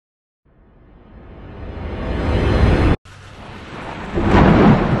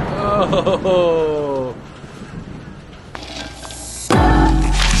Whoa!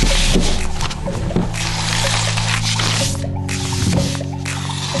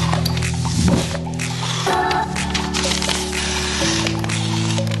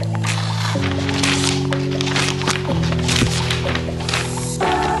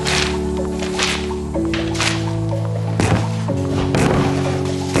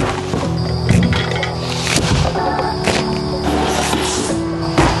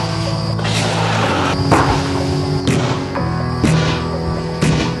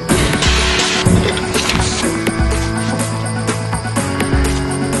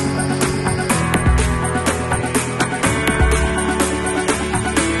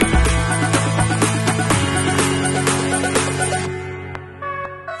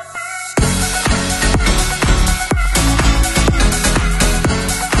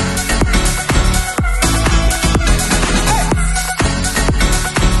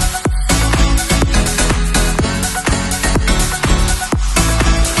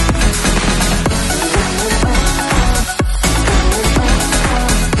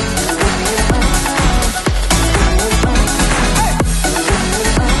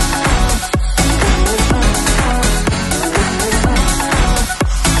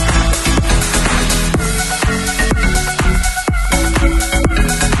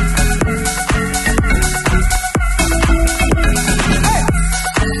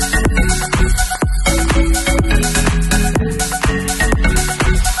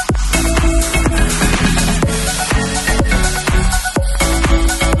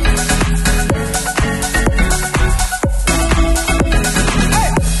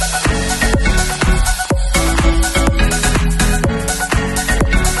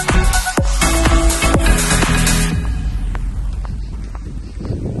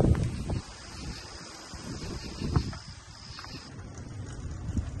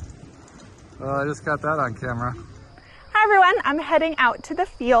 Oh, I just got that on camera. Hi everyone, I'm heading out to the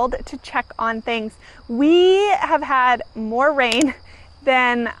field to check on things. We have had more rain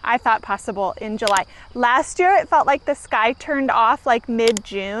than I thought possible in July. Last year it felt like the sky turned off like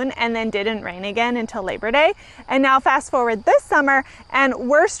mid-June and then didn't rain again until Labor Day. And now fast forward this summer and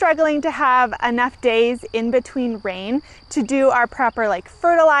we're struggling to have enough days in between rain to do our proper like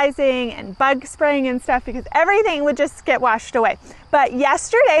fertilizing and bug spraying and stuff because everything would just get washed away. But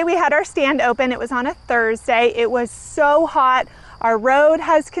yesterday we had our stand open. It was on a Thursday. It was so hot. Our road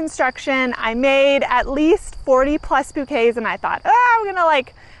has construction. I made at least 40 plus bouquets and I thought, oh, I'm gonna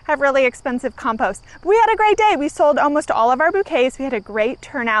like have really expensive compost. But we had a great day. We sold almost all of our bouquets. We had a great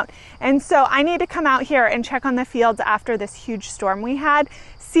turnout. And so I need to come out here and check on the fields after this huge storm we had,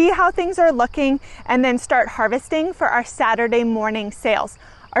 see how things are looking, and then start harvesting for our Saturday morning sales.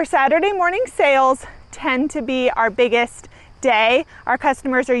 Our Saturday morning sales tend to be our biggest day. Our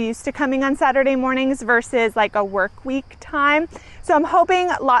customers are used to coming on Saturday mornings versus like a work week time. So I'm hoping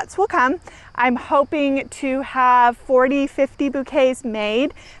lots will come. I'm hoping to have 40, 50 bouquets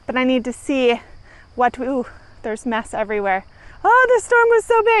made, but I need to see what, ooh, there's mess everywhere. Oh, the storm was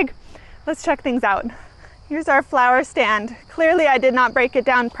so big. Let's check things out. Here's our flower stand. Clearly I did not break it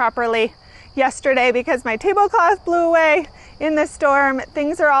down properly yesterday because my tablecloth blew away in the storm.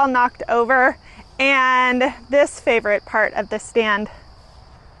 Things are all knocked over. And this favorite part of the stand,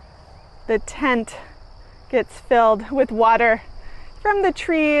 the tent gets filled with water from the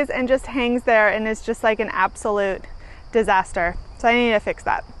trees and just hangs there and is just like an absolute disaster. So I need to fix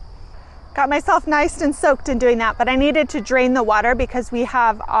that. Got myself nice and soaked in doing that, but I needed to drain the water because we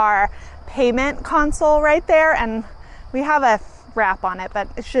have our payment console right there and we have a wrap on it, but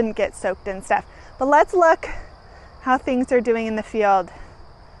it shouldn't get soaked in stuff. But let's look how things are doing in the field.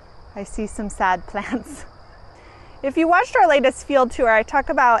 I see some sad plants. If you watched our latest field tour, I talk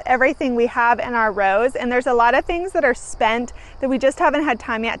about everything we have in our rows, and there's a lot of things that are spent that we just haven't had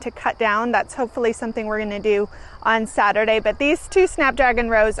time yet to cut down. That's hopefully something we're gonna do on Saturday, but these two Snapdragon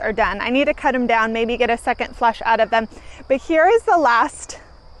rows are done. I need to cut them down, maybe get a second flush out of them. But here is the last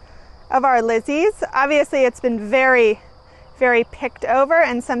of our Lizzies. Obviously it's been very, very picked over,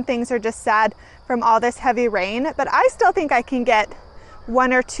 and some things are just sad from all this heavy rain, but I still think I can get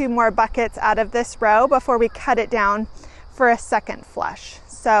 1 or 2 more buckets out of this row before we cut it down for a second flush.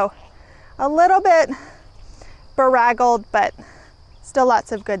 So a little bit beraggled, but still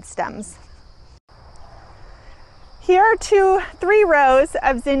lots of good stems. Here are 3 rows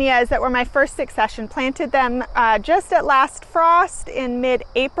of zinnias that were my first succession. Planted them just at last frost in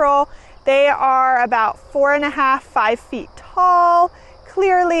mid-April. They are about 4.5, 5 feet tall.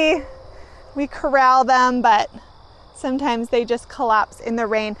 Clearly we corral them, but Sometimes they just collapse in the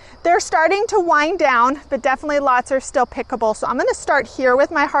rain. They're starting to wind down, but definitely lots are still pickable. So I'm going to start here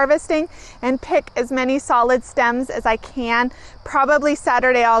with my harvesting and pick as many solid stems as I can. Probably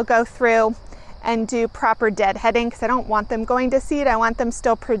Saturday I'll go through and do proper deadheading because I don't want them going to seed. I want them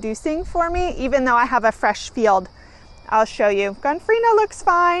still producing for me, even though I have a fresh field. I'll show you. Gomphrena looks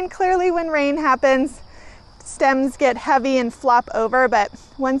fine. Clearly when rain happens, stems get heavy and flop over, but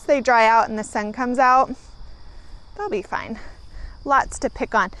once they dry out and the sun comes out, they'll be fine. Lots to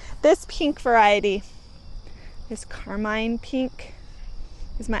pick on. This pink variety, this carmine pink,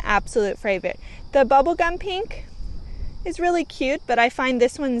 is my absolute favorite. The bubblegum pink is really cute, but I find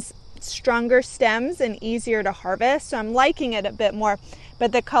this one's stronger stems and easier to harvest, so I'm liking it a bit more,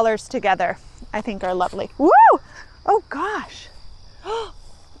 but the colors together I think are lovely. Woo! Oh gosh. Oh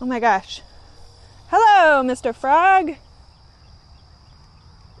my gosh. Hello, Mr. Frog.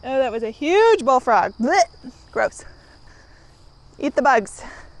 Oh, that was a huge bullfrog. Blech. Gross. Eat the bugs.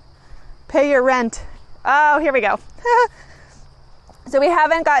 Pay your rent. Oh, here we go. So we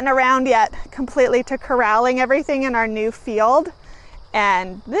haven't gotten around yet completely to corralling everything in our new field.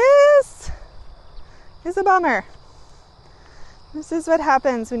 And this is a bummer. This is what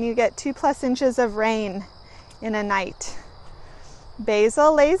happens when you get 2+ inches of rain in a night.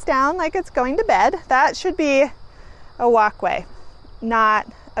 Basil lays down like it's going to bed. That should be a walkway,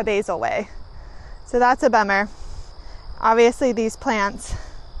 not a basil way. So that's a bummer. Obviously these plants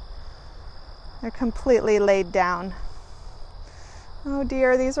are completely laid down. Oh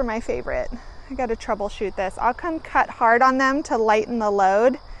dear, these are my favorite. I got to troubleshoot this. I'll come cut hard on them to lighten the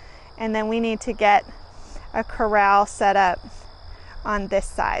load, and then we need to get a corral set up on this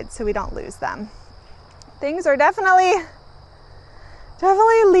side so we don't lose them. Things are definitely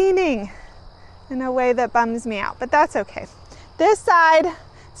leaning in a way that bums me out, but that's okay. This side,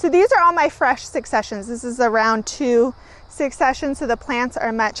 so these are all my fresh successions. This is around 2 successions, so the plants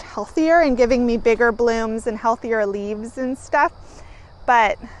are much healthier and giving me bigger blooms and healthier leaves and stuff.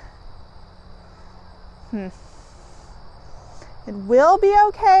 But it will be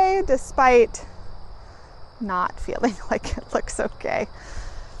okay despite not feeling like it looks okay.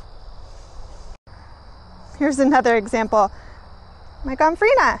 Here's another example. My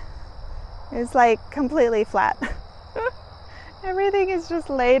Gomphrena is like completely flat. Everything is just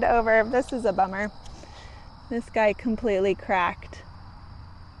laid over. This is a bummer. This guy completely cracked.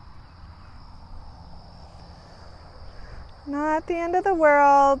 Not the end of the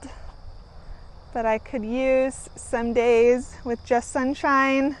world, but I could use some days with just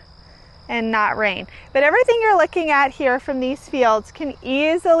sunshine and not rain. But everything you're looking at here from these fields can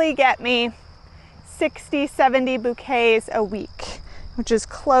easily get me 60, 70 bouquets a week, which is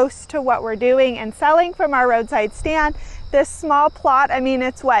close to what we're doing and selling from our roadside stand. This small plot, I mean,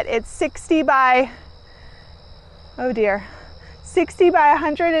 it's what? It's 60 by, oh dear, 60 by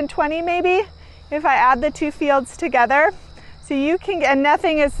 120 maybe, if I add the 2 fields together. So you can, and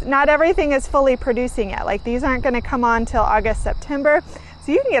not everything is fully producing yet. Like these aren't gonna come on till August, September.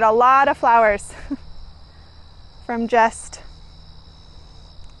 So you can get a lot of flowers from just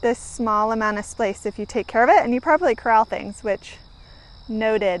this small amount of space if you take care of it, and you properly corral things, which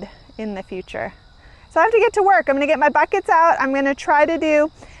noted in the future. So I have to get to work. I'm gonna get my buckets out. I'm gonna try to do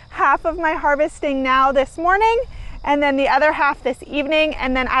half of my harvesting now this morning, and then the other half this evening,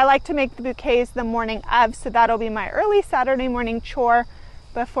 and then I like to make the bouquets the morning of, so that'll be my early Saturday morning chore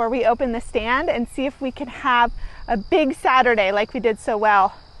before we open the stand, and see if we can have a big Saturday like we did so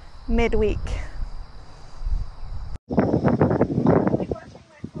well midweek.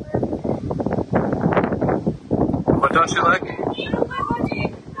 What don't you like?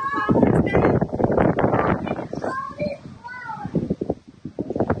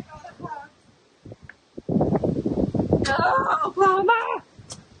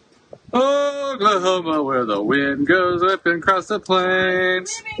 Oklahoma, where the wind goes whipping across the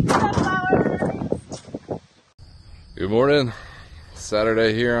plains. Good morning.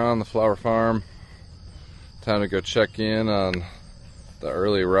 Saturday here on the flower farm. Time to go check in on the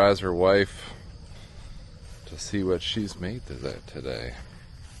early riser wife to see what she's made today.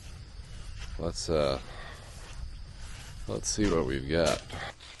 Let's see what we've got.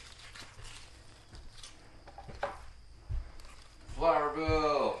 Flower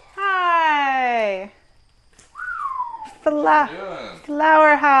Bill. Hi.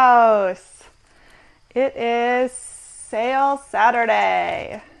 Flower house. It is sale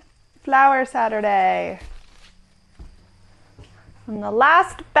Saturday. Flower Saturday. And the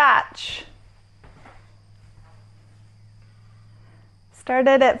last batch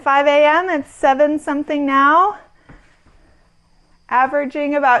started at 5 a.m. It's 7 something now.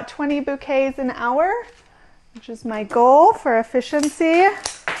 Averaging about 20 bouquets an hour. which is my goal for efficiency.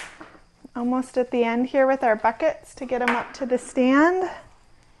 Almost at the end here with our buckets to get them up to the stand.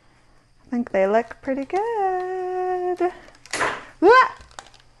 I think they look pretty good. Ah!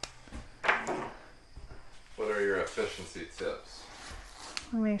 What are your efficiency tips?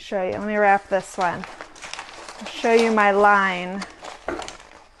 Let me show you. Let me wrap this one. I'll show you my line.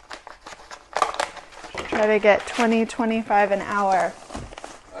 Try to get 20, 25 an hour.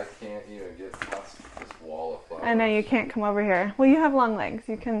 I can't even get past this wall of flowers. I know you can't come over here. Well, you have long legs.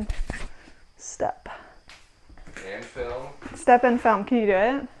 You can step. And film? Step and film. Can you do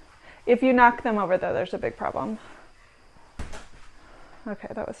it? If you knock them over, though, there's a big problem. Okay,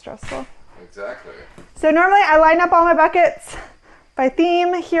 that was stressful. Exactly. So normally I line up all my buckets by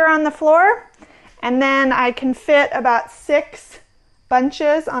theme here on the floor, and then I can fit about 6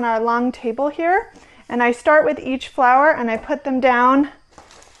 bunches on our long table here. And I start with each flower and I put them down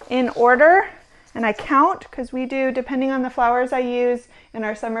in order, and I count, because we do, depending on the flowers I use in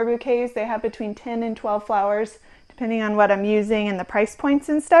our summer bouquets, they have between 10 and 12 flowers depending on what I'm using and the price points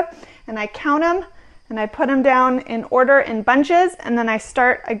and stuff. And I count them and I put them down in order in bunches, and then I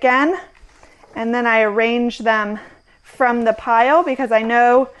start again, and then I arrange them from the pile, because I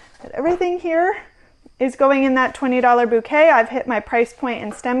know that everything here is going in that $20 bouquet. I've hit my price point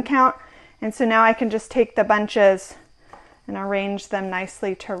and stem count, and so now I can just take the bunches and arrange them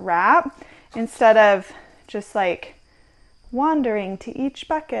nicely to wrap, instead of just like wandering to each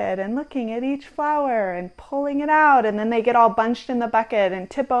bucket and looking at each flower and pulling it out, and then they get all bunched in the bucket and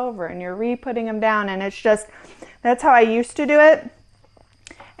tip over and you're re-putting them down. And it's just, that's how I used to do it,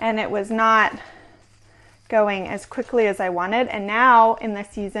 and it was not going as quickly as I wanted. And now in the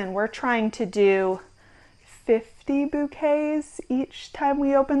season we're trying to do 50 bouquets each time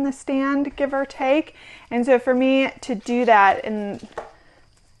we open the stand, give or take. And so for me to do that in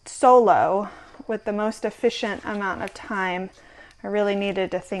solo with the most efficient amount of time, I really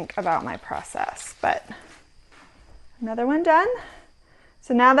needed to think about my process. But another one done.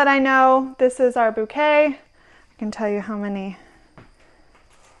 So now that I know this is our bouquet, I can tell you how many.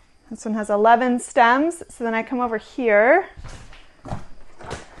 This one has 11 stems. So then I come over here.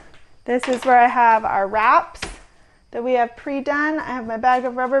 This is where I have our wraps that we have pre-done. I have my bag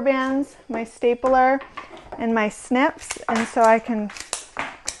of rubber bands, my stapler, and my snips. And so I can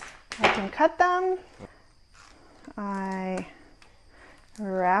cut them. I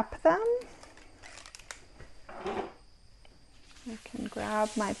wrap them. I can grab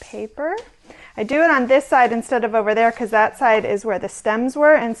my paper. I do it on this side instead of over there, because that side is where the stems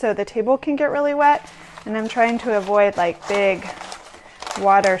were, and so the table can get really wet. And I'm trying to avoid like big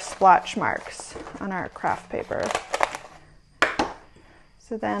water splotch marks on our craft paper.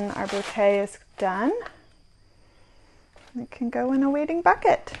 So then our bouquet is done. It can go in a waiting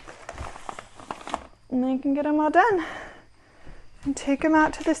bucket. And then you can get them all done and take them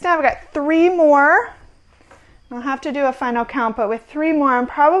out to the stand. We've got 3 more. I'll have to do a final count, but with 3 more, I'm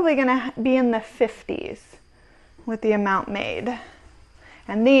probably gonna be in the 50s with the amount made.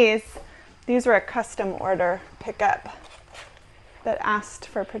 And these were a custom order pickup that asked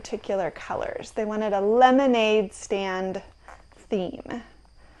for particular colors. They wanted a lemonade stand theme.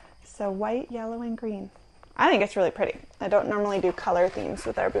 So white, yellow, and green. I think it's really pretty. I don't normally do color themes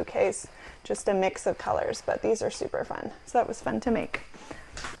with our bouquets, just a mix of colors, but these are super fun. So that was fun to make.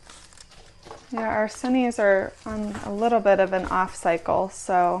 Yeah, our sunnies are on a little bit of an off cycle,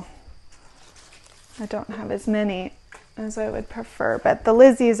 so I don't have as many as I would prefer, but the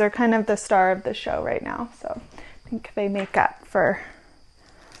Lizzies are kind of the star of the show right now, so I think they make up for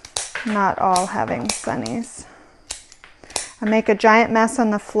not all having sunnies. I make a giant mess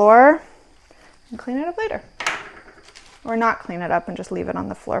on the floor and clean it up later. Or not clean it up and just leave it on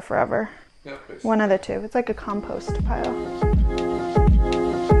the floor forever. Yeah, one of the two. It's like a compost pile.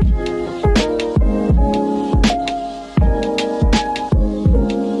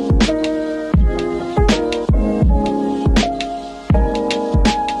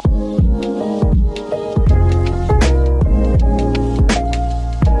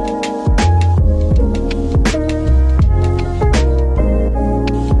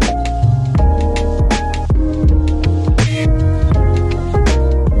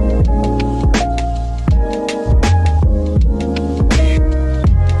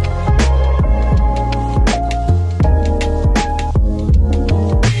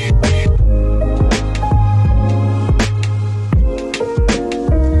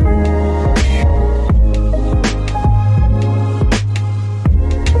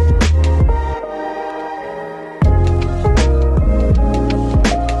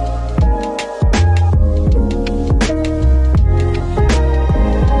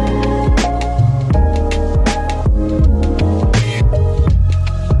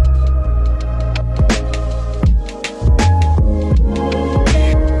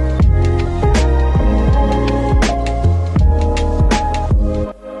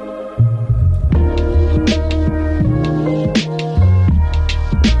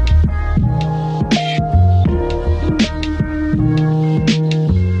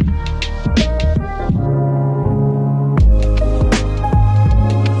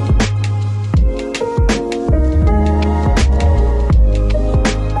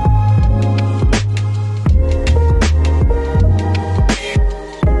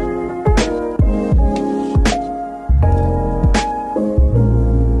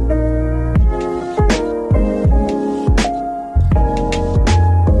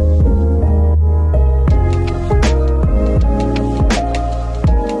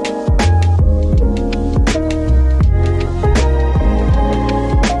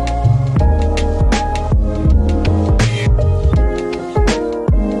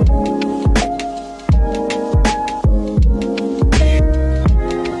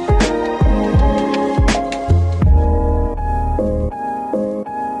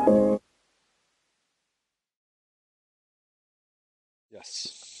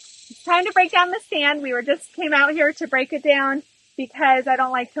 Yes. It's time to break down the stand. We just came out here to break it down because I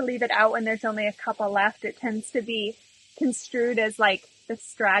don't like to leave it out when there's only a couple left. It tends to be construed as like the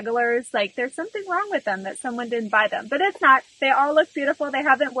stragglers, like there's something wrong with them that someone didn't buy them, but it's not. They all look beautiful. They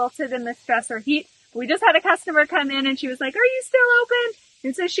haven't wilted in the stress or heat. We just had a customer come in and she was like, "Are you still open?"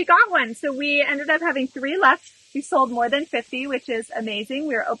 And so she got one. So we ended up having 3 left. We sold more than 50, which is amazing.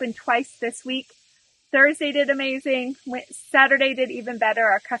 We were open twice this week. Thursday did amazing. Saturday did even better.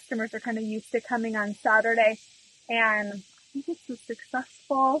 Our customers are kind of used to coming on Saturday. And I think it's a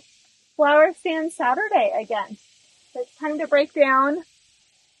successful flower stand Saturday again. So it's time to break down.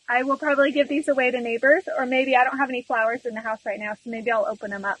 I will probably give these away to neighbors, or maybe I don't have any flowers in the house right now, so maybe I'll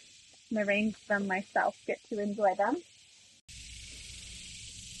open them up and arrange them myself, get to enjoy them.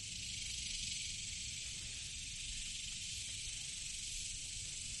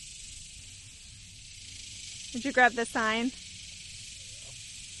 Did you grab the sign?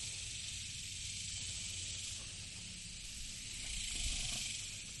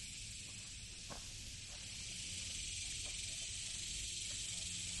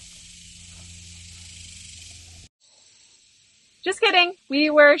 Just kidding. We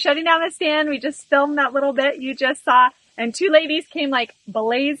were shutting down the stand. We just filmed that little bit you just saw. And 2 ladies came like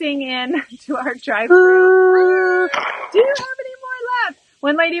blazing in to our drive-thru. Do you have any more left?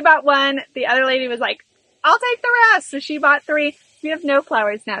 One lady bought 1. The other lady was like, "I'll take the rest." So she bought 3. We have no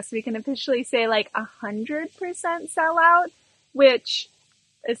flowers now. So we can officially say like 100% sellout, which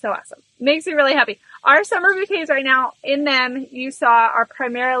is so awesome. Makes me really happy. Our summer bouquets right now, in them, you saw, are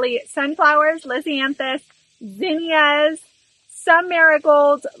primarily sunflowers, lisianthus, zinnias, some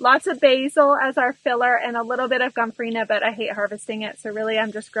marigolds, lots of basil as our filler, and a little bit of gomphrena, but I hate harvesting it, so really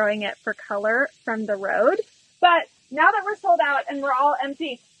I'm just growing it for color from the road. But now that we're sold out and we're all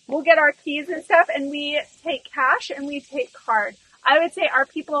empty, we'll get our keys and stuff, and we take cash and we take card. I would say our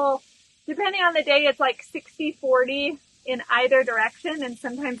people, depending on the day, it's like 60-40 in either direction, and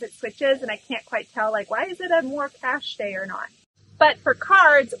sometimes it switches, and I can't quite tell, like, why is it a more cash day or not? But for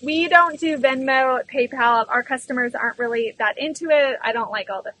cards, we don't do Venmo, PayPal. Our customers aren't really that into it. I don't like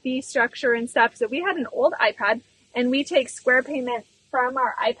all the fee structure and stuff. So we had an old iPad, and we take Square payment from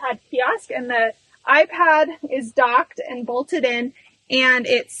our iPad kiosk, and the iPad is docked and bolted in, and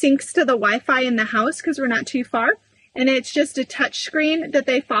it syncs to the Wi-Fi in the house because we're not too far. And it's just a touch screen that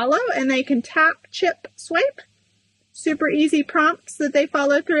they follow, and they can tap, chip, swipe. Super easy prompts that they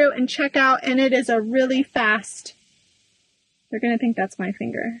follow through and check out, and it is a really fast. They're going to think that's my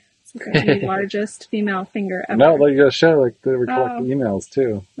finger. It's like the largest female finger ever. No, like you gotta show, like they were collecting emails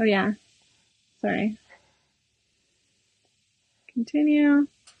too. Oh, yeah. Sorry. Continue.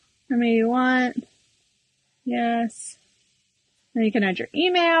 How many you want? Yes. Then you can add your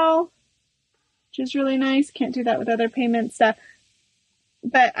email, which is really nice. Can't do that with other payment stuff.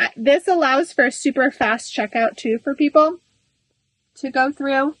 But this allows for a super fast checkout too for people to go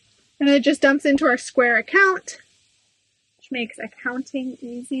through. And it just dumps into our Square account, makes accounting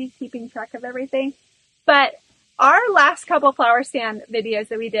easy, keeping track of everything. But our last couple flower stand videos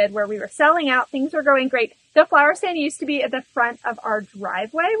that we did where we were selling out, things were going great. The flower stand used to be at the front of our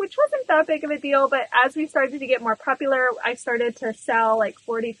driveway, which wasn't that big of a deal, but as we started to get more popular, I started to sell like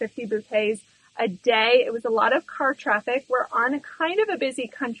 40, 50 bouquets a day. It was a lot of car traffic. We're on a kind of a busy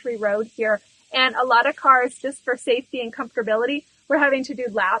country road here, and a lot of cars, just for safety and comfortability, we're having to do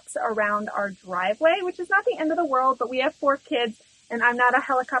laps around our driveway, which is not the end of the world, but we have 4 kids, and I'm not a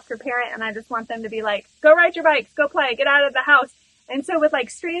helicopter parent, and I just want them to be like, go ride your bikes, go play, get out of the house. And so with like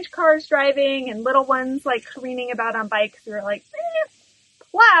strange cars driving and little ones like careening about on bikes, we were like, eh.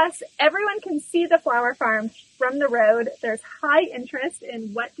 Plus, everyone can see the flower farm from the road. There's high interest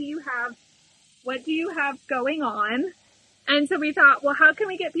in what do you have going on. And so we thought, well, how can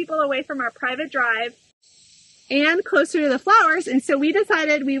we get people away from our private drive and closer to the flowers? And so we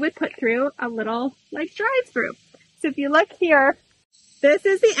decided we would put through a little like drive-through. So if you look here, this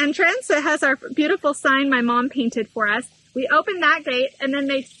is the entrance. So it has our beautiful sign my mom painted for us. We open that gate, and then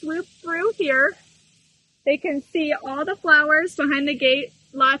they swoop through here. They can see all the flowers behind the gate.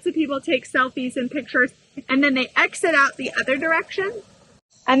 Lots of people take selfies and pictures, and then they exit out the other direction.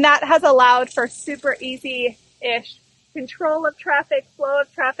 And that has allowed for super easy-ish control of traffic, flow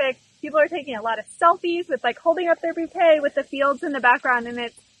of traffic. People are taking a lot of selfies with like holding up their bouquet with the fields in the background, and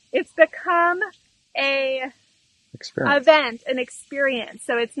it's become an experience.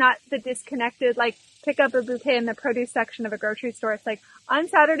 So it's not the disconnected, like pick up a bouquet in the produce section of a grocery store. It's like on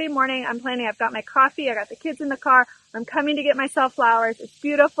Saturday morning, I've got my coffee, I got the kids in the car, I'm coming to get myself flowers. It's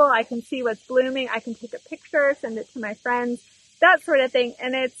beautiful. I can see what's blooming. I can take a picture, send it to my friends, that sort of thing.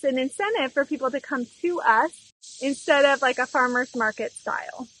 And it's an incentive for people to come to us instead of like a farmer's market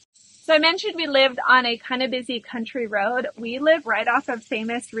style. So I mentioned we lived on a kind of busy country road. We live right off of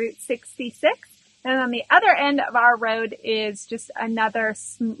famous Route 66. And on the other end of our road is just another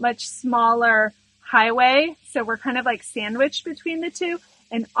much smaller highway. So we're kind of like sandwiched between the two,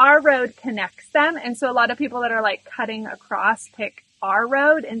 and our road connects them. And so a lot of people that are like cutting across pick our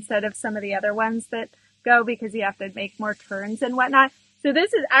road instead of some of the other ones that go, because you have to make more turns and whatnot. So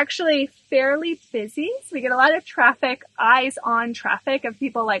this is actually fairly busy. So we get a lot of traffic, eyes on traffic of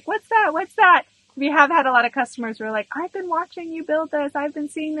people like, what's that? What's that? We have had a lot of customers who are like, I've been watching you build this. I've been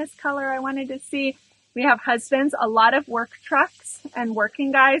seeing this color. I wanted to see. We have husbands, a lot of work trucks and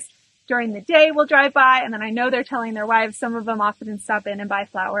working guys during the day will drive by. And then I know they're telling their wives. Some of them often stop in and buy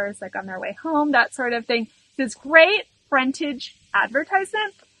flowers like on their way home, that sort of thing. So it's great frontage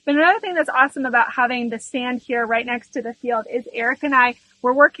advertisement. But another thing that's awesome about having the stand here right next to the field is Eric and I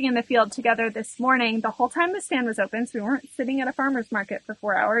were working in the field together this morning. The whole time the stand was open, so we weren't sitting at a farmer's market for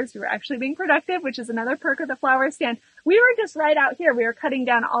 4 hours. We were actually being productive, which is another perk of the flower stand. We were just right out here. We were cutting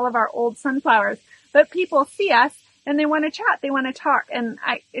down all of our old sunflowers. But people see us and they want to chat. They want to talk. And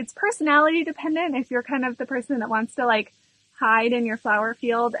it's personality dependent. If you're kind of the person that wants to like hide in your flower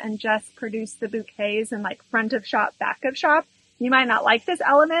field and just produce the bouquets and like front of shop, back of shop, you might not like this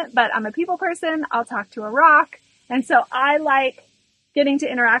element, but I'm a people person. I'll talk to a rock. And so I like getting to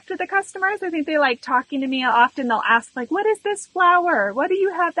interact with the customers. I think they like talking to me. Often they'll ask like, what is this flower? What do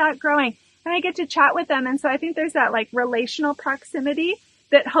you have that growing? And I get to chat with them. And so I think there's that like relational proximity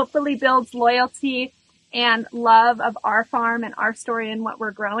that hopefully builds loyalty and love of our farm and our story and what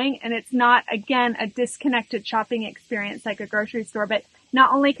we're growing. And it's not, again, a disconnected shopping experience like a grocery store, but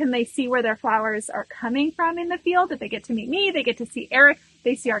not only can they see where their flowers are coming from in the field, but they get to meet me, they get to see Eric,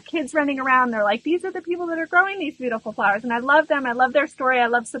 they see our kids running around. They're like, these are the people that are growing these beautiful flowers. And I love them. I love their story. I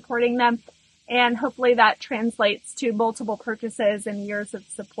love supporting them. And hopefully that translates to multiple purchases and years of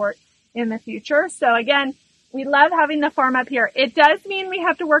support in the future. So again, we love having the farm up here. It does mean we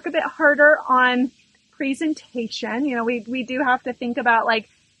have to work a bit harder on presentation. You know, we do have to think about like,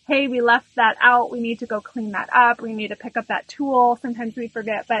 hey, we left that out. We need to go clean that up. We need to pick up that tool. Sometimes we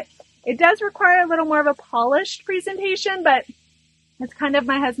forget, but it does require a little more of a polished presentation, but it's kind of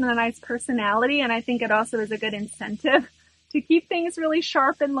my husband and I's personality. And I think it also is a good incentive to keep things really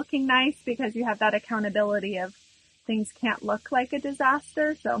sharp and looking nice, because you have that accountability of things can't look like a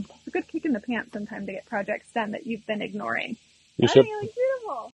disaster. So it's a good kick in the pants sometimes to get projects done that you've been ignoring. You should. It looks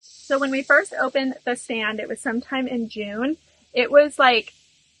beautiful. So when we first opened the stand, it was sometime in June. It was like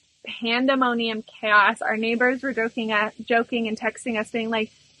pandemonium chaos. Our neighbors were joking and texting us being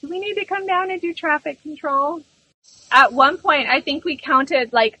like, do we need to come down and do traffic control? At one point, I think we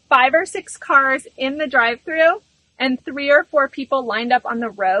counted like 5 or 6 cars in the drive-thru and 3 or 4 people lined up on the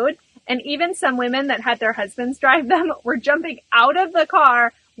road. And even some women that had their husbands drive them were jumping out of the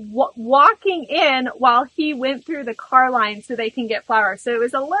car, walking in while he went through the car line so they can get flowers. So it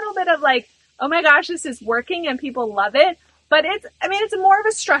was a little bit of like, oh my gosh, this is working and people love it. But it's more of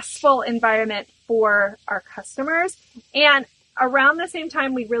a stressful environment for our customers. And around the same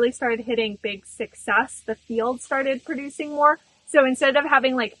time, we really started hitting big success. The field started producing more. So instead of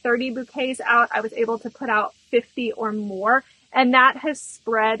having like 30 bouquets out, I was able to put out 50 or more. And that has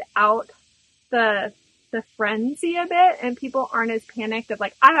spread out the frenzy a bit, and people aren't as panicked of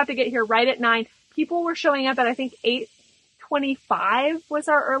like, I have to get here right at 9. People were showing up at, I think 8:25 was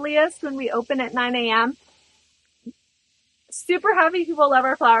our earliest when we open at 9 a.m. Super happy people love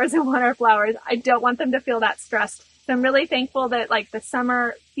our flowers and want our flowers. I don't want them to feel that stressed. So I'm really thankful that like the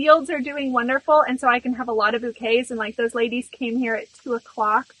summer fields are doing wonderful. And so I can have a lot of bouquets, and like those ladies came here at 2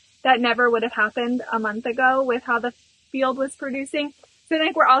 o'clock. That never would have happened a month ago with how the field was producing. So I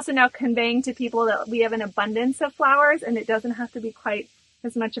think we're also now conveying to people that we have an abundance of flowers and it doesn't have to be quite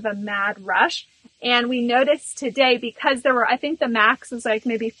as much of a mad rush. And we noticed today, because there were, I think the max was like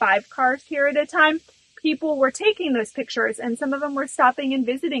maybe 5 cars here at a time, people were taking those pictures and some of them were stopping and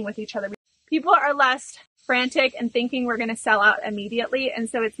visiting with each other. People are less frantic and thinking we're going to sell out immediately. And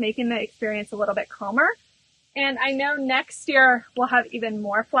so it's making the experience a little bit calmer. And I know next year we'll have even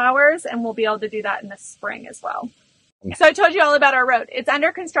more flowers and we'll be able to do that in the spring as well. So I told you all about our road. It's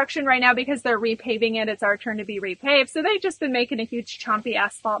under construction right now because they're repaving it. It's our turn to be repaved. So they've just been making a huge chompy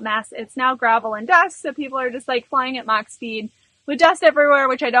asphalt mess. It's now gravel and dust. So people are just like flying at max speed with dust everywhere,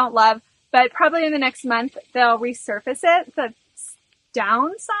 which I don't love. But probably in the next month, they'll resurface it. The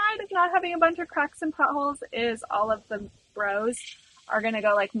downside of not having a bunch of cracks and potholes is all of the bros are going to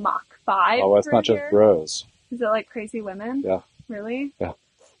go like Mach 5. Oh, it's not just bros. Is it like crazy women? Yeah. Really? Yeah. All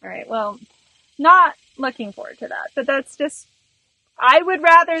right. Well, not looking forward to that, but that's just, I would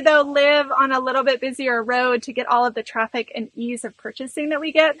rather, though, live on a little bit busier road to get all of the traffic and ease of purchasing that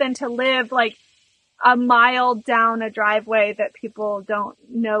we get than to live like a mile down a driveway that people don't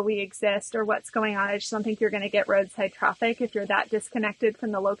know we exist or what's going on. I just don't think you're going to get roadside traffic if you're that disconnected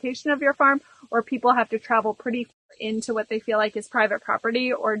from the location of your farm, or people have to travel pretty far into what they feel like is private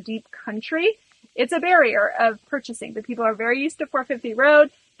property or deep country. It's a barrier of purchasing, but people are very used to 450 road.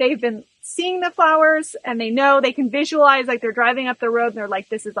 They've been seeing the flowers and they know they can visualize, like they're driving up the road and they're like,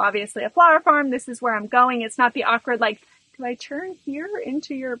 this is obviously a flower farm. This is where I'm going. It's not the awkward, like, do I turn here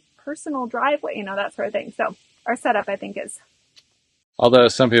into your personal driveway? You know, that sort of thing. So our setup, I think, is. Although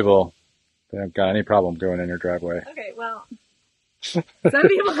some people, they don't got any problem going in your driveway. Okay, well, some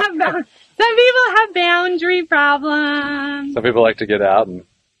people have boundary problems. Some people like to get out and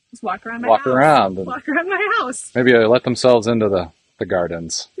Just walk around my walk house. around. And Walk around my house. maybe let themselves into the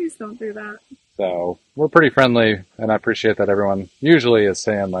gardens. Please don't do that. So we're pretty friendly, and I appreciate that everyone usually is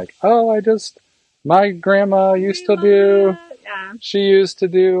saying like, oh, my grandma used to do, Yeah. she used to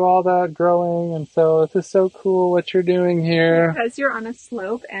do all that growing, and so this is so cool what you're doing here. Because you're on a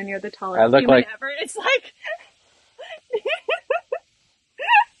slope and you're the tallest I look human like- ever. It's like,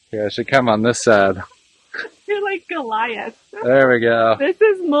 Yeah, I should come on this side. you're like Goliath. There we go. This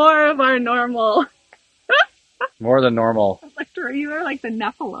is more of our normal. More than normal. You were like the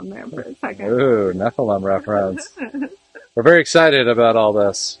Nephilim there for a second. Ooh, Nephilim reference. We're very excited about all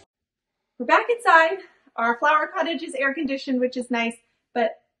this. We're back inside. Our flower cottage is air conditioned, which is nice.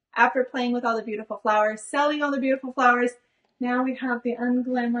 But after playing with all the beautiful flowers, selling all the beautiful flowers, now we have the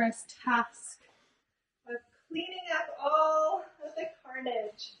unglamorous task of cleaning up all of the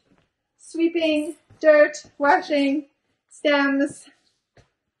carnage. Sweeping, dirt, washing, stems,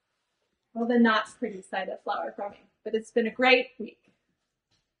 all the not pretty side of flower farming. But it's been a great week.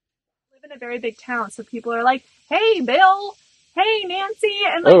 I live in a very big town, so people are like, hey, Bill, hey, Nancy.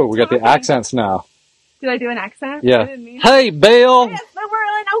 And like, Oh, we got the talking. accents now. Did I do an accent? I Yeah. didn't mean Hey, Bill! Yes, but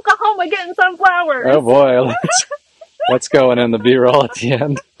we're in Oklahoma getting some flowers. Oh boy, let's go in the B-roll at the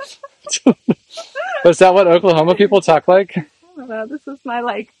end. Is that what Oklahoma people talk like? I don't know. This is my,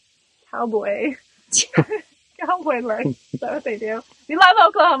 like, cowboy look. Is that what they do? We love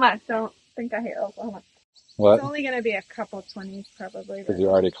Oklahoma. Don't think I hate Oklahoma. What? It's only going to be a couple 20s probably. Because you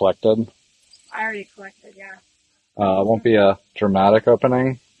already collected? I already collected, yeah. It won't be a dramatic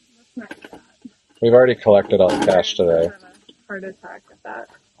opening. Let's not do that. We've already collected all the cash I'm today. gonna have a heart attack with that.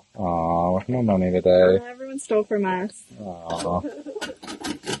 Aw, no money today. Everyone stole from us. Aw.